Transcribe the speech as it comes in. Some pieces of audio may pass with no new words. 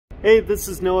Hey, this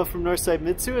is Noah from Northside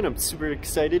Mitsu, and I'm super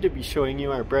excited to be showing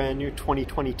you our brand new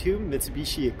 2022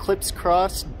 Mitsubishi Eclipse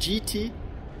Cross GT.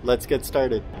 Let's get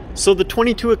started. So the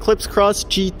 22 Eclipse Cross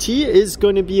GT is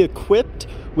going to be equipped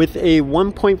with a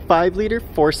 1.5 liter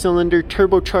 4-cylinder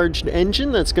turbocharged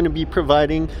engine that's going to be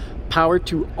providing power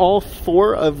to all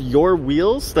 4 of your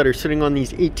wheels that are sitting on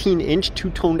these 18-inch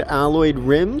two-toned alloyed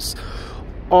rims,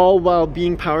 all while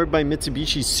being powered by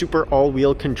Mitsubishi's super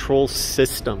all-wheel control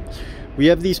system. We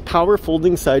have these power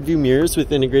folding side view mirrors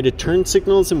with integrated turn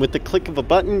signals, and with the click of a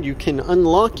button you can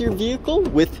unlock your vehicle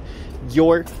with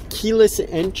your keyless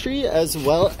entry as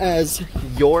well as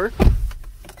your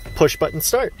push button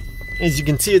start. As you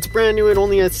can see, it's brand new. It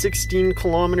only has 16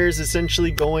 kilometers,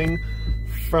 essentially going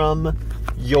from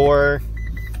your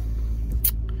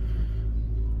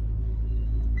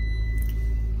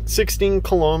 16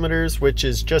 kilometers, which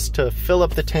is just to fill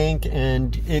up the tank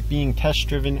and it being test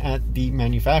driven at the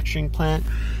manufacturing plant.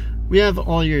 We have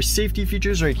all your safety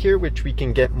features right here, which we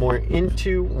can get more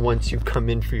into once you come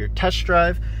in for your test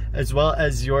drive, as well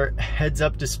as your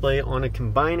heads-up display on a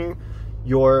combiner,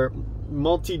 your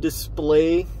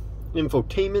multi-display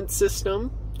infotainment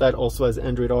system that also has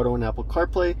Android Auto and Apple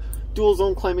CarPlay, dual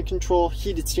zone climate control,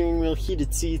 heated steering wheel,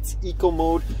 heated seats, eco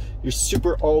mode, your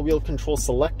super all-wheel control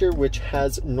selector, which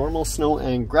has normal, snow,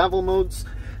 and gravel modes,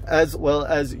 as well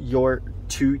as your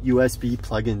 2 USB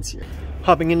plugins here.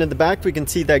 Hopping into the back, we can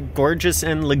see that gorgeous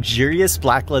and luxurious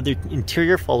black leather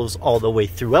interior follows all the way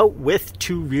throughout with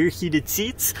 2 rear heated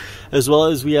seats, as well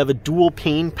as we have a dual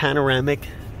pane panoramic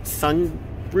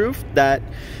sunroof that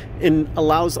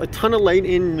allows a ton of light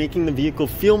in, making the vehicle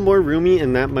feel more roomy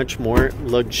and that much more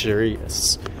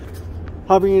luxurious.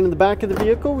 Hopping into the back of the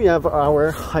vehicle, we have our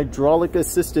hydraulic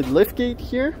assisted liftgate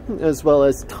here, as well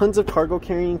as tons of cargo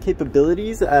carrying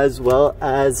capabilities, as well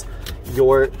as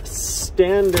your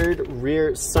standard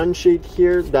rear sunshade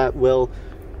here that will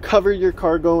cover your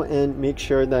cargo and make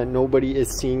sure that nobody is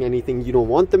seeing anything you don't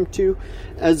want them to,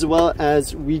 as well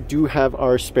as we do have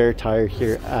our spare tire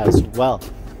here as well.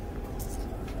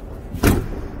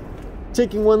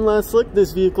 Taking one last look,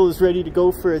 this vehicle is ready to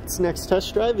go for its next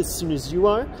test drive as soon as you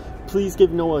are. Please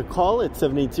give Noah a call at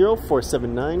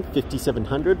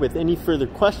 780-479-5700 with any further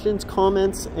questions,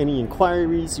 comments, any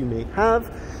inquiries you may have,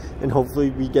 and hopefully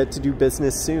we get to do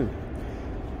business soon.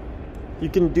 You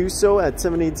can do so at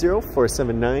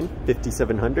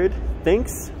 780-479-5700.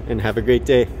 Thanks, and have a great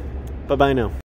day. Bye-bye now.